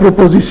la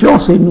proposition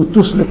c'est nous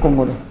tous les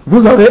Congolais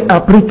vous avez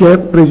appris que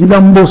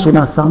président Mbosso en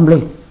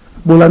assemblée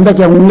bolanda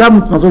ki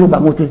ngam nazolo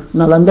bangote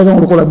na landa ki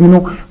ngokola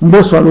bino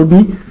Mbosso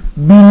alobi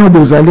bino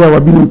bozali wa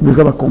bino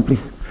bozaba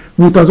complice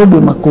nous tazo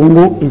boma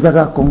Congo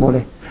ezaka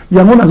Congolais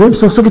yango nazo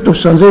so qui to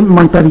changer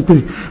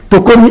mentalité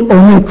to komi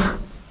honnête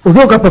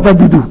ozoka papa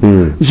Dudu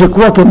je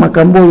crois que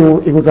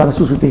makambo ekozala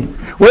susute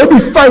oyebi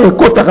faye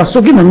kota ka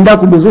soki na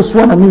ndako bezo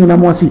swana mingi na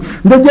mwasi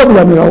nde diable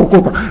ya mera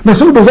okota mais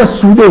soki bezo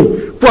soudé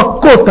pour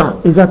kota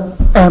eza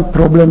un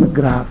problème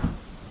grave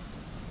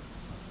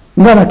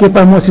ngana ke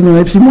pa mwasi na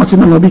epsi mwasi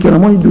na nobike na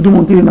moni Dudu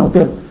montire na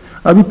hôtel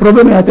abi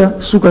problème ata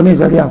suka ne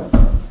zalia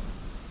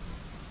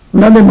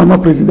ngane mama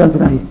présidente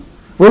na ye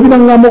oyebi na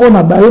ngamo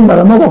na bayemba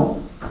la moko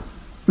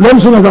l'homme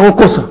sur nos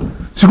kosa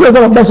Ce que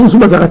ça basi musu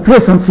bazaka très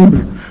sensible.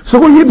 Ce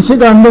que yebi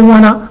seka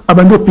ndongwana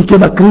abandi piquer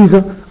la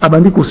crise,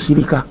 abandi ko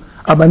silika,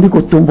 abandi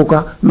ko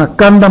tomboka na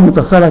kanda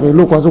mutasala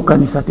keloko azo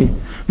kanisate.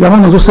 Yama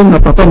nazo senga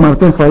papa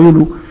Martin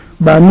Fayulu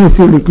ba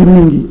nese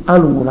lekimingi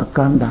alongo la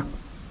kanda.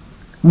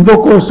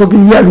 Mboko soki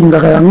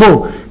yalingaka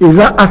yango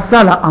eza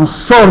asala en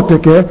sorte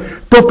que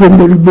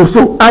tokende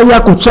liboso aya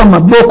kochama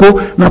boko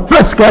na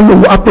presque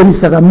alongo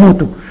apelisaka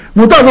moto.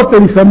 Moto azo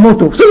pelisa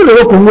moto. Ce que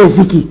le Congo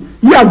ziki,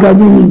 il y a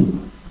gagné nini?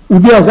 Ou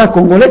bien aza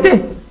congolais te?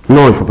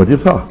 Non, il ne faut pas dire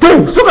ça.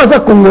 Te, ce que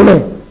aza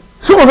congolais.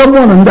 Ce que aza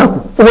mwana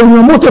ndako,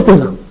 olinga moto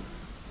pela.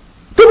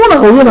 Te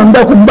mwana koyena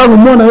ndako mbango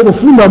mwana yeko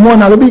funda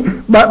mwana lobi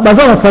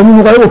baza na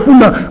famille yeko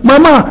funda.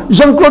 Maman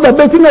Jean-Claude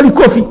abetinga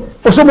likofi.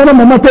 Osomona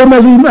maman te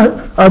mazu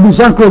abi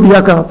Jean-Claude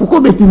yaka.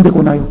 Pourquoi betinde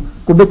konayo?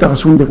 Ko beta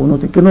rasunde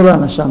konote kenola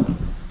na chambre.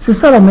 C'est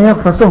ça la meilleure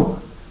façon.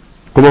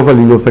 Comment va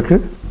l'union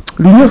sacrée?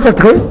 L'union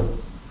sacrée,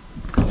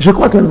 je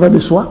crois qu'elle va de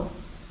soi.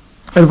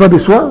 Elle va de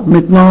soi.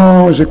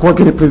 Maintenant, je crois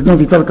que le président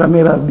Vital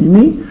Kamerhe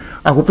Bini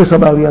a coupé sa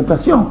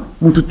orientation.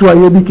 Moututu a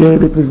dit que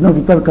le président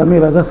Vital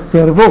Kamerhe a un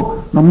cerveau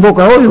dans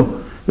Mboka Oyo.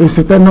 Et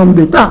c'est un homme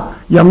d'État.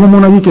 Il y a un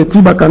moment où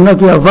Tiba Kanga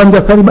qui a vendu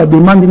à Sali,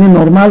 demande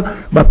normale,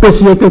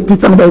 PCT,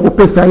 Titan,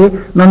 Pesaye,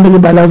 Nandele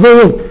Balave.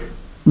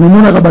 Mais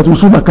nous avons battu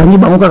sous Bakani,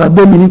 on a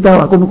 2 minutes,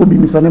 comme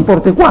on a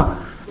n'importe quoi.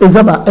 Et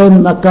ça va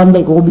un Kanda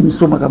et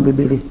Robinson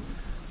Makambele.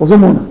 Aux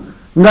hommes,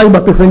 Ngai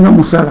Bapesaïna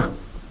Moussala.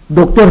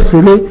 Docteur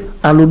Sele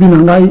a lobby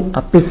Nangai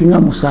a Pessinga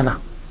Moussala.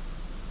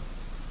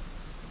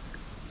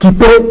 Qui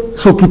peut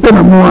s'occuper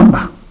de Moamba.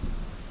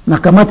 Na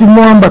kamati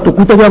Moamba,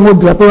 tokuta yango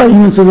drapeau à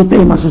une société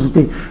et ma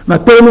société. Na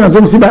terminé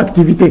dans une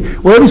activité.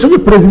 Aujourd'hui, ce que le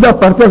président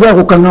parti à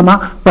Rokangama,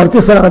 parti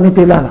à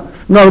Salaranetela.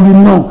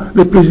 Non,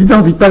 le président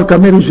Vital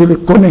Kamerhe, je le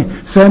connais.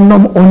 C'est un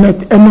homme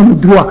honnête, un homme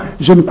droit.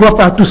 Je ne crois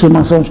pas à tous ces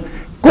mensonges.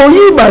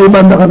 Koyiba et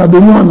Bandarana de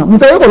Moana.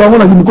 Moutaye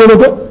Kolangona qui me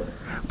connaît.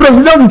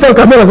 Président Vital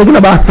Kamerhe a fait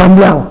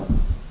l'assemblée.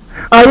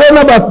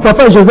 Ayana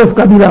papa Joseph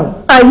Kabila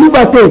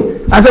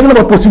ayibate azaki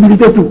na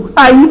possibilité tout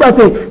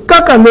ayibate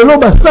kaka lelo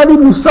ba sali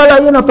musala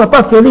yena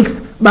papa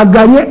Félix ba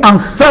gagner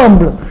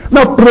ensemble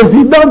na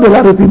président de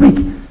la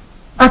République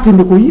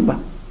akende koyiba.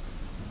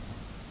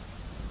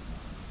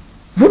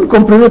 Vous ne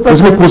comprenez pas?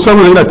 Parce que pour ça,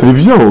 on a la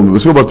télévision,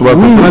 monsieur Batoua.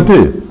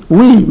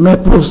 Oui, mais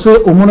pour ça,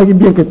 au moins, il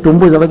bien que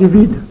Tombo est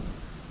vide.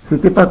 Ce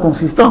n'était pas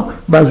consistant.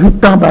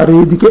 8 ans,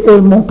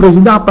 et mon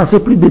président a passé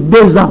plus de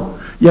 2 ans.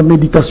 Il y a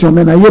méditation.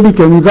 Mais il y a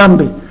des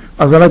Nzambe.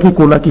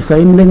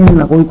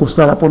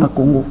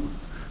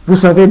 Vous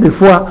savez, des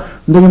fois,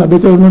 nous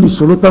avons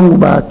solo tango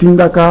ba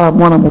tindaka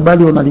mwana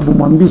mobali on a libu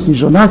mwambisi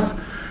Jonas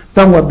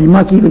tango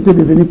abimaki il était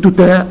devenu tout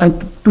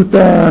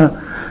un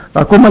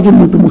comment dire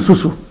mutu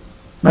mususu.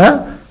 Hein?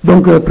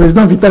 Donc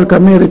président Vital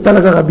Kamerhe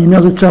talaka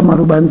abimia zo chama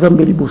lo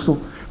banzambe liboso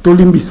to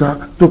limbisa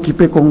to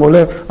kipe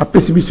congolais a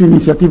pesibisu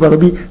initiative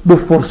alobi bo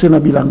forcer na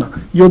bilanga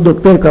yo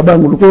docteur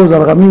Kabangu luko za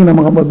ramini na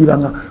makamba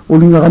bilanga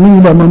olinga ramini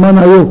ba mama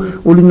na yo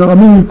olinga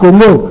ramini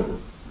Congo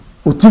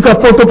otika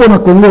poto po na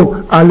Congo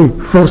allez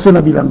forcer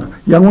na bilanga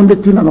yango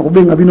nde tina na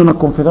kobenga bino na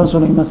conférence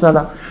na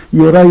masala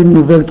il y aura une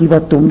nouvelle qui va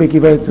tomber qui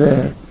va être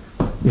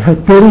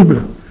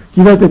terrible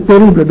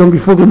donc il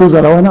faut que nous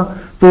alawana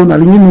pour na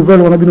ligne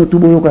nouvelle on a bino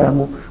tubo yoka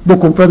yango pour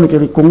comprendre que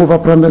le Congo va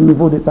prendre un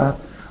nouveau départ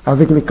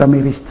avec les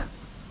caméristes.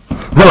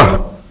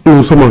 Voilà,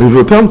 nous sommes arrivés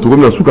au terme, tout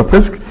comme la souka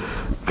presque.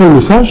 Quel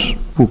message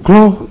pour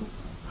clore?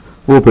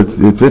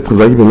 Peut-être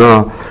vous avez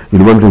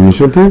une bonne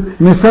émission.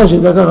 Message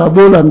est à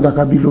Rabola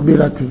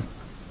Belati.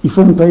 Il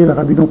faut nous tailler la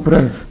rabino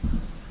preuve.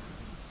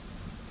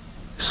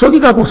 Ce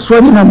qui a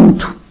soigné na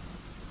muntu,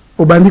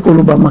 au bandi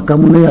koloba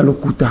makamune ya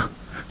lokuta.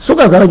 Ce qui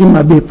a zalaki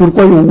mabe,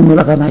 pourquoi il y a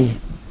un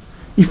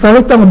il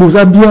fallait tant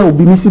que bien au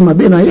bimisi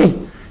mabe na ye.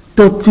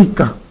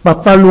 Totika,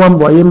 papa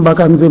luambo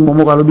ayembaka nzembo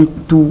moko alobi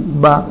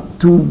tuba.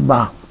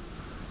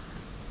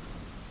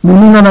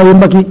 Moninga na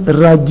yembaki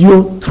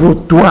radio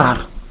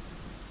trottoir.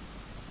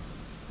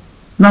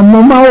 Na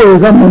moment où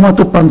eza moment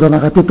to panzana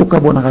kate to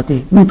kabona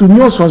kate. Mutu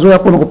nyonso azo ya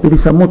pona ko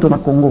pelisa moto na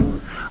Congo.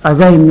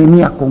 Aza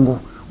ennemi à Congo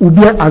ou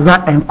bien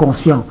aza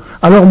inconscient.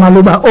 Alors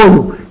maloba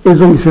oyo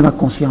ezongisa na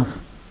conscience.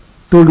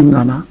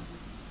 Tolingana,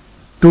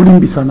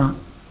 tolimbisana.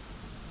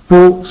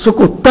 Pour ce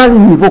que tel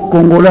niveau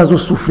congolais a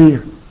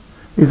souffrir.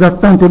 Ils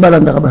attendent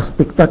un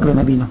spectacle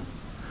na bino.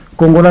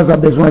 Congolais a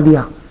besoin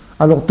d'IA.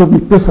 Alors to mi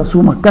pesa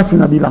suma kasi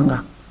na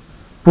bilanga.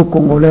 Pour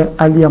Congolais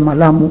alia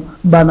malamu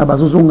bana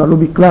bazozonga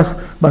lobi classe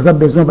baza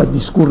besoin ba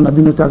discours na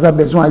bino taza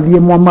besoin alie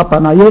moi mapa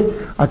na ye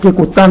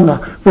akeko tanga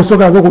pour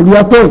soka zo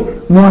liate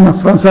moi na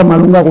français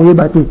malunga ko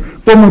yebate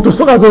pour moto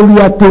soka zo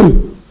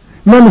liate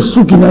même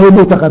suki na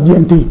yebo taka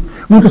bien te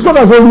moto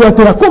soka zo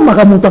liate akoma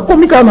ka moto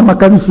komika na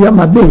makanisi ya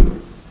mabe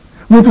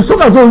moto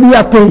soka zo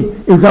liate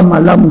eza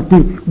malamu te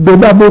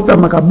beba bota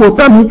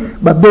makabotami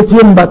ba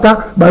betie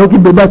mbata ba yoki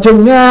beba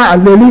chenga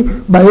aleli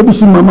ba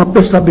yebisi mama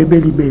pesa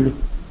bebe libele.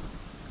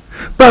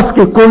 Parce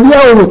que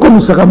Kolia est comme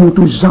ça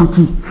tout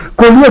gentil,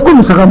 Kolia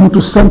comme ça tout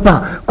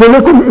sympa,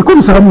 Kolia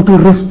comme ça tout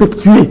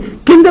respectueux.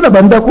 Kinga la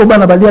banda ko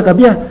bana balia ka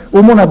bien,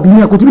 au monde a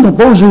bien côté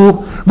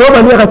bonjour. Bon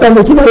balia ka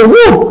tande ki na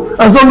yo,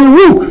 azoli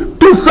wu.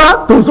 Tout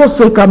ça tozo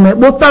se kame,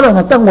 botala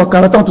na tango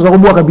kala tango tozo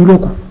boa ka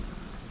biloko.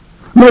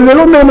 Mais le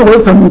long même on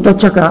ça muta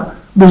chaka,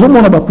 bezo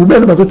mona ba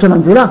poubelle bazo tchana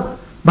nzela.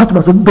 Batu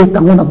bazo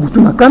beta ngona butu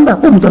na kanda,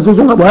 ko mutazo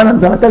zonga bwana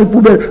nzala tali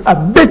poubelle a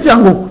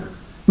betiango.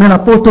 Mais la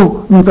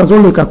poto, nous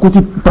avons le kakouti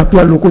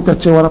papier à l'okota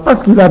tchewala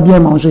parce qu'il a bien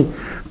mangé.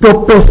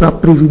 Topé sa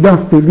président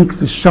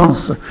Félix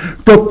Chance.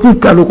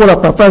 Toptique à l'okola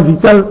papa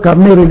Vital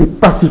Kamere le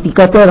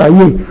pacificateur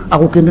aïe à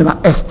Rokende na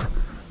Est.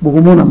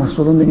 Bogomo na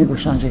masolo n'est pas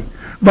changé.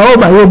 Bao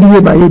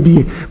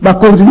bayebi. Ba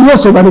continuer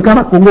sur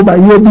Balekana Congo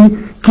bayebi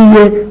qui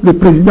est le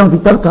président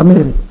Vital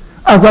Kamere.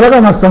 Azalaka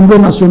na l'Assemblée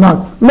nationale.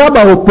 Na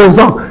ba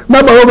opposant.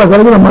 Na ba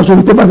bazalaka la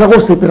majorité bazako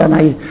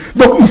sepelanaye.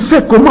 Donc il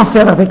sait comment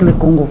faire avec le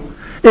Congo.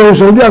 Et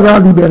aujourd'hui, à la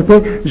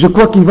liberté, je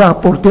crois qu'il va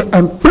apporter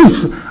un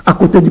plus à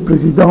côté du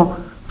président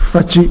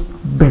Fachi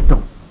Béton.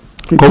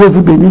 Que Dieu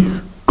vous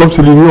bénisse. Comme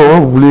c'est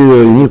l'union, vous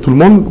voulez unir tout le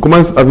monde. Comment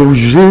avez-vous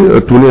jugé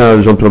tourner à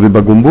Jean-Pierre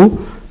Bagombo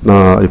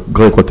dans le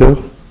Grand Équateur?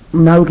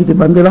 Tourner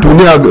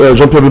à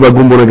Jean-Pierre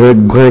Bagombo dans le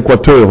Grand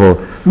Équateur.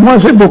 Moi,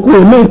 j'ai beaucoup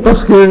aimé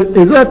parce que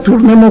ils ont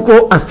tourné mon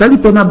corps à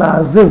Salipena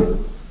Bazé.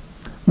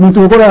 Mon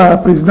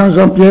président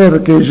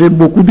Jean-Pierre, que j'ai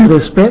beaucoup de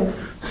respect,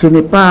 ce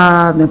n'est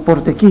pas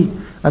n'importe qui.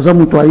 Aza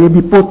muto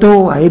ayebi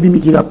poto, ayebi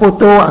mikila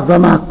poto,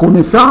 azana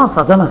connaissance,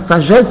 azana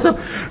sagesse,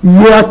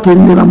 yea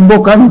kende na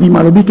mboka ndi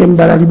malobi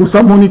kembala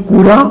libosa moni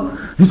courant,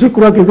 je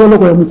crois que c'est le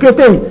ya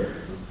mukete.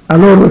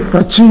 Alors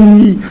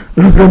Fachi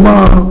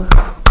vraiment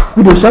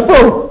coup de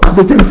chapeau,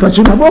 avec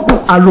Fachi maboko,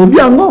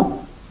 alobi ango,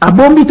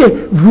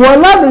 abombite.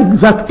 Voilà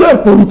les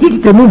acteurs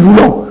politiques que nous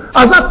voulons.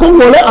 Aza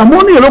congolais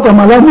amoni eloko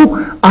malamu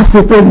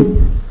asepeli.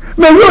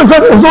 Mais nous, nous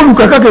avons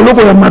que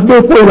l'on a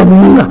des quoi la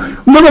mouna.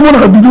 Nous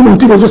avons dit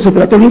que nous avons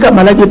secrétaire, nous avons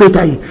maladie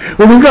bétail.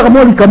 Nous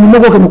avons dit que nous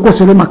avons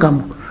conseillé ma cam.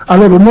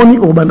 Alors le moni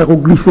au bandako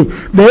glissé.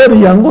 D'ailleurs,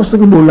 il y a un gros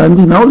secret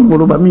bolandi, na oli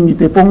moloba mingi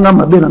te ponga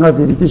mabe na la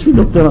vérité. Je suis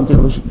docteur en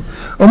théologie.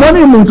 Au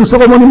moni muntu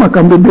soko moni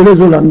makambe belé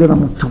zolande na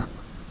mutu.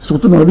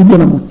 Surtout dans le bien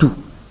na mutu.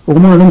 Au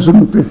moins on se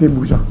mutu c'est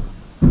bouja.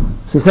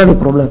 C'est ça le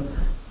problème.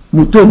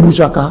 Mutu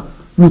boujaka,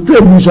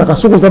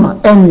 soko zama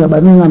en ya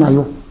baninga na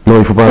yo. Non, il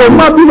ne faut pas.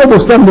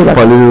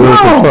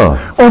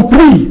 On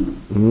prie.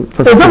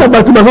 Et ça,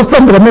 les gens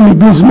semblent même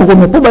l'église,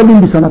 mais pour pas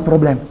ça un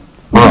problème.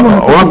 On a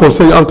un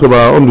conseil entre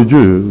hommes de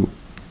Dieu.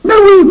 Mais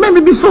oui,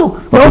 même Bissot.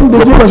 Homme de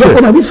Dieu,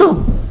 on a Bissot.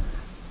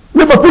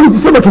 Mais les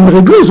politiciens qui me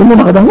réglissent, on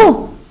a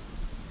d'ango.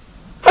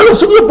 Alors,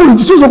 si les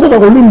politiciens ont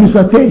encore un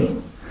bissaté,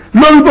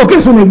 l'homme pour que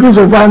son église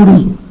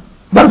vendit,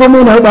 nous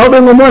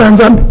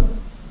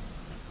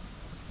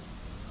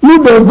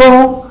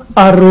devons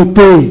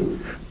arrêter.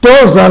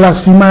 Tous à la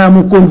cima ya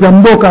mukonzi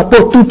mboka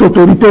pour toute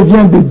autorité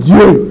vient de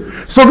Dieu.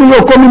 Ce qui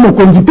est comme mon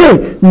condité,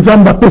 nous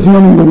avons pas pesi na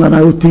ngonga na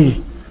yote.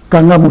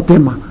 Kanga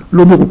motema,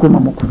 lobo kokoma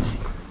mokonzi.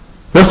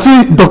 Merci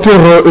docteur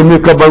Aime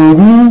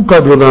Kabangu,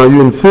 cadre dans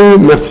l'UNC.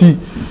 Merci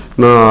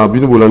na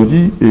Bino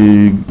Bolandi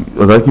et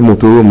avec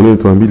moto mon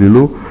tambi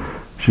lelo.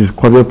 Je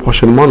crois bien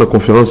prochainement la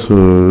conférence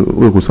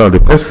au salle de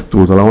presse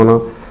aux alawana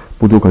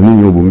pour tout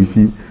kanini au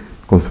bomisi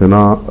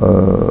concernant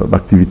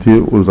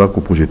l'activité aux arcs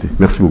projetés.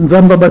 Merci beaucoup. Nous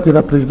avons abattu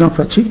la président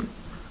Fachi,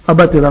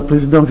 abattu la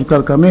président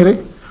Vital Kamere,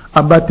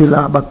 abattu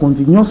la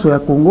continuation sur le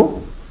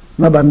Congo,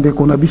 na bande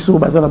qu'on a biso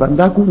bazala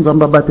bandaku, nous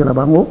avons abattu la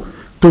bango,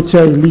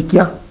 totia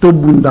elikia,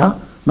 tobunda,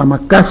 na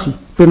makasi,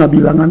 pena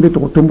bilangande to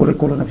tombo le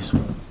kolona biso.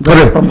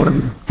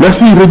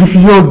 Merci.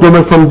 Rediffusion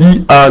demain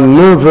samedi à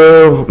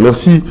 9h.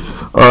 Merci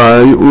à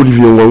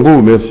Olivier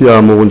Wango, merci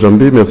à Moron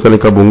Djambé, merci à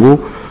Leka Bongo,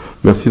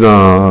 merci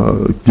à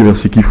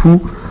Diversi Kifou.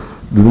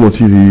 Vous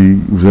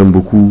vous aime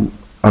beaucoup.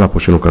 À la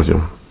prochaine occasion.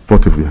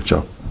 Portez-vous bien.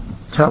 Ciao.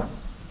 Ciao.